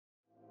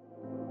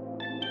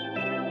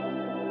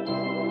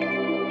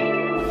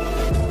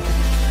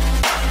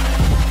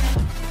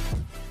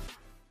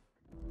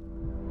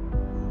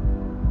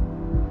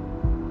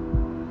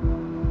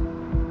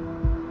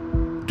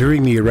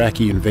During the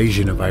Iraqi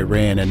invasion of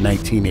Iran in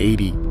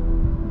 1980,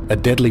 a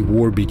deadly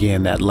war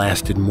began that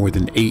lasted more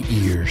than 8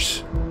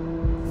 years.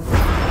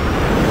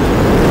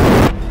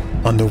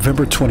 On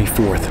November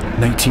 24th,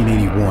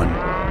 1981,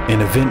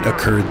 an event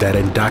occurred that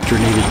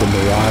indoctrinated the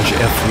Mirage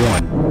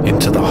F1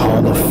 into the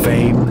Hall of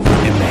Fame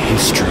in the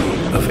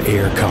history of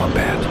air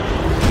combat.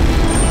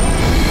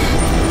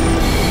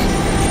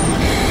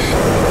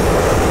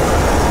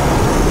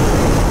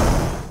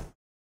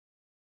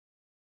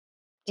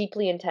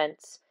 Deeply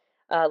intense,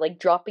 like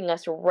dropping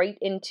us right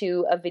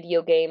into a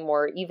video game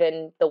or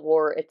even the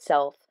war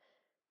itself.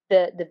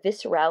 The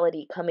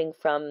viscerality coming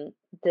from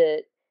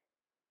the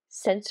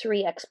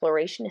sensory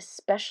exploration,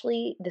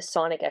 especially the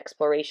sonic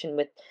exploration,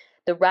 with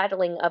the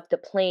rattling of the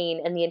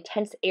plane and the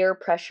intense air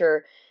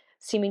pressure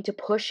seeming to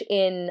push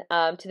in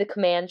to the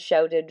commands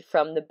shouted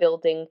from the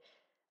building,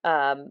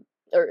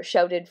 or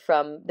shouted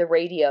from the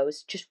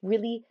radios, just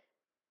really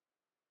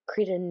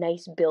created a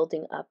nice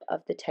building up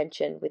of the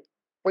tension with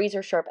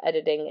razor sharp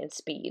editing and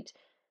speed.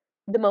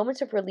 The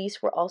moments of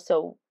release were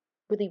also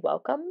really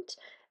welcomed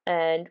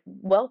and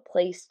well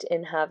placed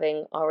in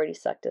having already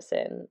sucked us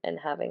in and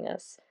having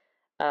us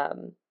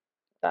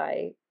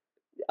by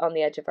on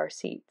the edge of our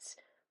seats.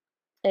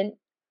 And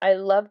I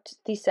loved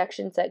these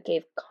sections that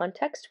gave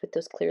context with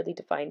those clearly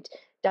defined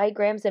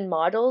diagrams and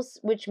models,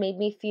 which made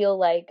me feel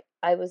like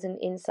I was an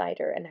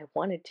insider and I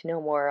wanted to know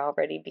more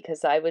already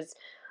because I was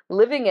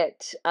living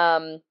it.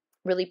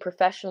 Really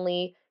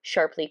professionally,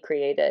 sharply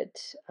created,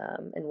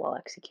 and well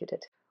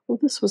executed. Well,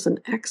 this was an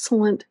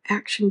excellent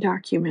action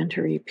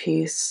documentary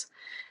piece,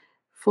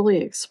 fully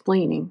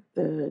explaining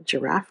the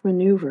Giraffe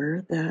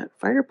maneuver that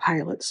fighter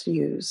pilots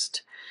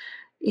used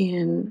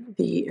in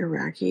the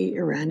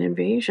Iraqi-Iran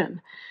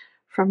invasion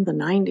from the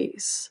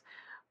 90s.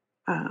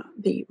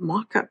 The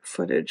mock-up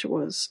footage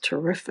was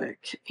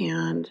terrific,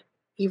 and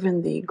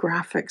even the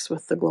graphics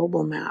with the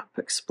global map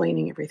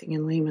explaining everything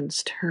in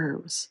layman's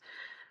terms.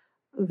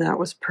 That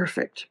was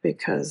perfect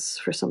because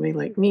for somebody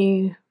like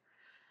me,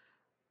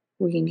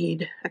 we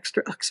need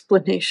extra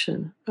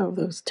explanation of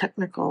those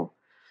technical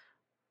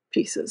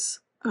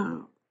pieces.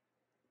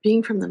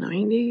 Being from the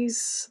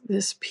 90s,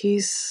 this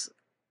piece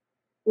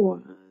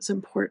was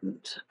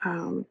important.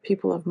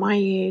 People of my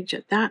age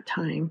at that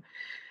time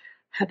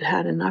had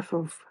had enough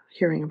of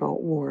hearing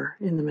about war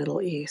in the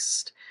Middle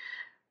East.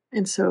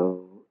 And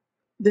so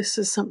this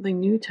is something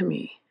new to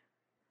me,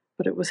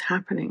 but it was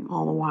happening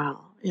all the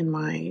while in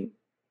my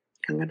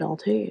young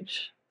adult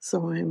age.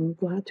 So I'm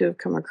glad to have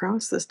come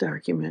across this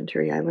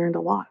documentary. I learned a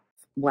lot.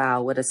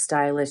 Wow, what a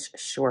stylish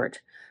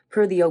short.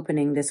 Per the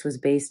opening, this was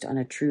based on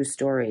a true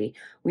story.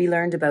 We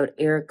learned about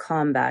air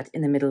combat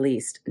in the Middle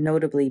East,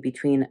 notably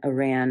between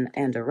Iran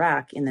and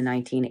Iraq in the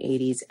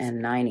 1980s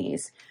and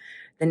 90s.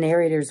 The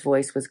narrator's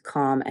voice was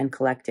calm and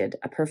collected,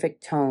 a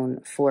perfect tone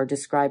for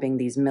describing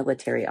these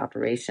military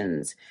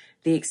operations.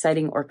 The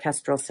exciting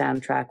orchestral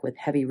soundtrack with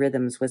heavy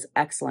rhythms was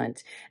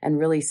excellent and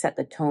really set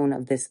the tone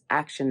of this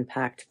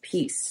action-packed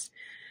piece.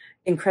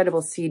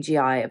 Incredible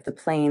CGI of the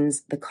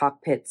planes, the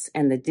cockpits,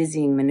 and the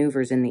dizzying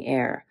maneuvers in the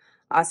air.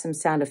 Awesome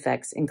sound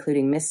effects,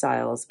 including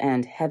missiles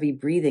and heavy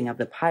breathing of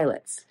the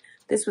pilots.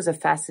 This was a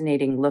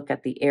fascinating look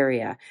at the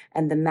area,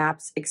 and the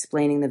maps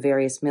explaining the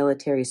various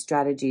military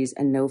strategies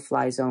and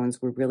no-fly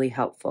zones were really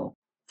helpful.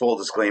 Full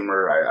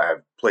disclaimer,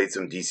 I've played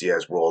some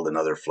DCS World and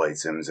other flight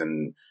sims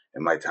in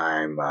my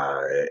time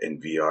in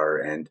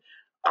VR, and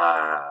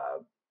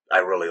I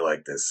really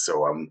like this.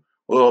 So I'm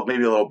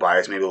maybe a little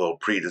biased, maybe a little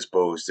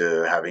predisposed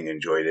to having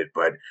enjoyed it.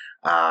 But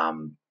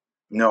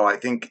no, I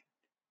think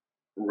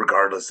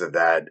regardless of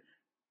that,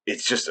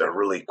 it's just a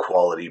really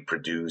quality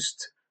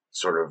produced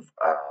sort of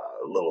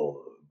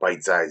little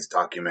bite-sized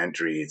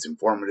documentary. It's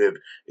informative.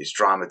 It's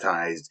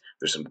dramatized.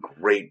 There's some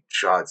great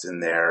shots in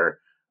there.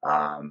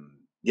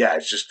 Yeah,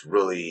 it's just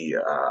really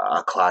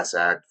a class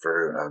act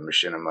for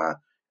machinima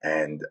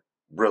and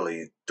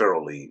really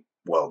thoroughly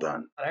well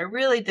done. I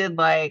really did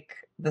like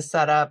the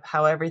setup,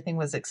 how everything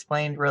was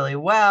explained really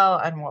well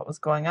and what was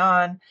going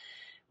on.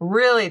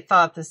 Really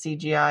thought the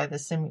CGI,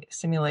 the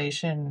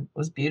simulation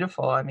was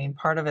beautiful. I mean,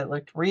 part of it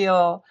looked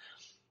real.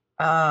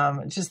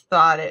 Just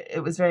thought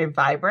it was very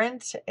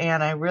vibrant,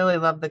 and I really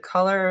loved the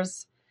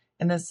colors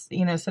and this,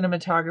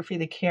 cinematography,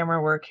 the camera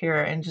work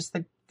here, and just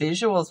the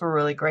visuals were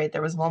really great.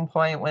 There was one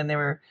point when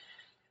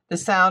the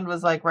sound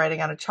was like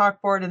writing on a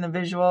chalkboard, and the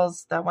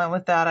visuals that went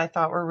with that I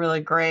thought were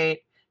really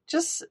great.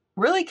 Just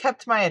really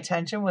kept my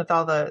attention with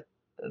all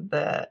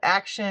the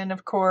action,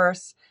 of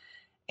course,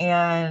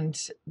 and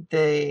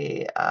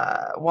the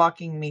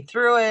walking me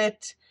through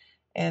it.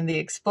 And the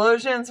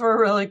explosions were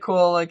really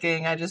cool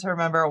looking. I just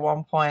remember at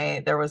one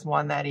point there was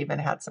one that even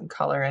had some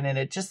color in it.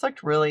 It just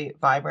looked really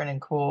vibrant and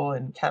cool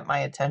and kept my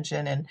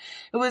attention. And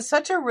it was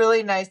such a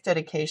really nice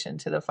dedication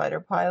to the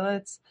fighter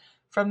pilots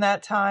from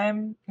that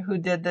time who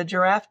did the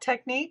Giraffe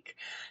technique.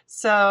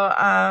 So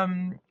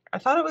I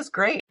thought it was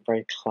great.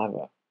 Very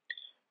clever,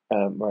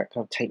 where it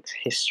kind of takes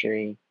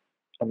history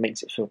and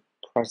makes it feel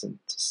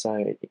present. So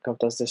it kind of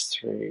does this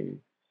through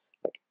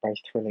like very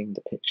thrilling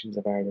depictions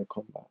of aerial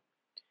combat.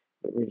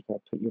 It really kind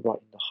of put you right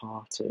in the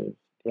heart of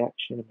the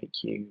action and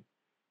make you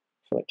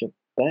feel like you're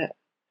there.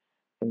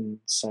 And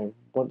so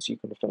once you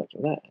kind of feel like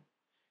you're there,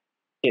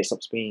 it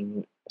stops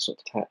being a sort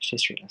of detached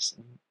history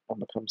lesson and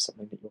becomes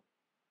something that you're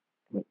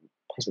like,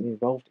 presently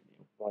involved in,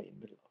 you're right in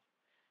the middle of.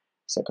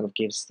 So it kind of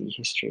gives the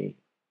history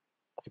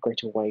like a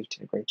greater weight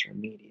and a greater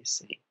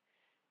immediacy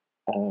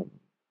um,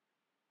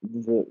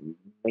 that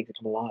makes it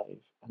come alive,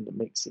 and that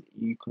makes it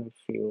you kind of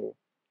feel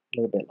a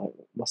little bit like what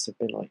it must have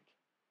been like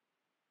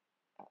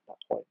at that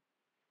point,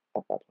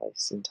 at that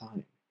place in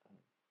time.